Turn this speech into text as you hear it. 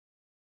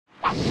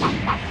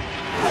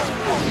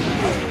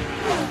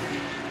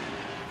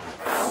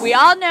We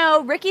all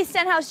know Ricky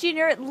Stenhouse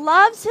Jr.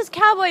 loves his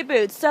cowboy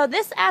boots, so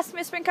this Ask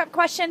Miss Spring Cup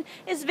question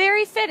is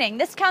very fitting.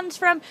 This comes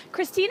from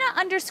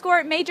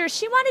Christina_Major.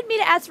 She wanted me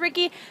to ask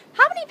Ricky,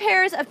 how many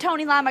pairs of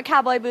Tony Lama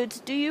cowboy boots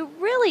do you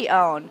really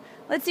own?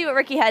 Let's see what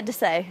Ricky had to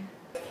say.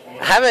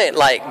 I haven't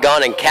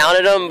gone and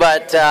counted them,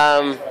 but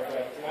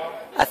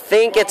I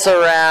think it's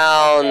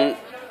around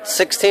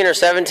 16 or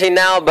 17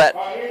 now, but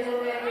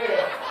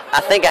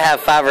I think I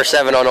have 5 or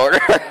 7 on order.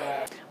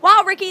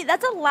 Wow, Ricky,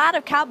 that's a lot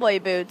of cowboy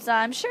boots.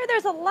 I'm sure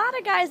there's a lot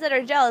of guys that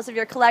are jealous of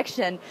your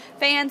collection.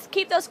 Fans,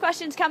 keep those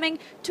questions coming.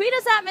 Tweet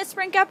us at Miss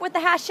Spring Cup with the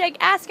hashtag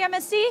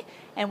AskMSC,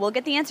 and we'll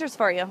get the answers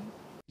for you.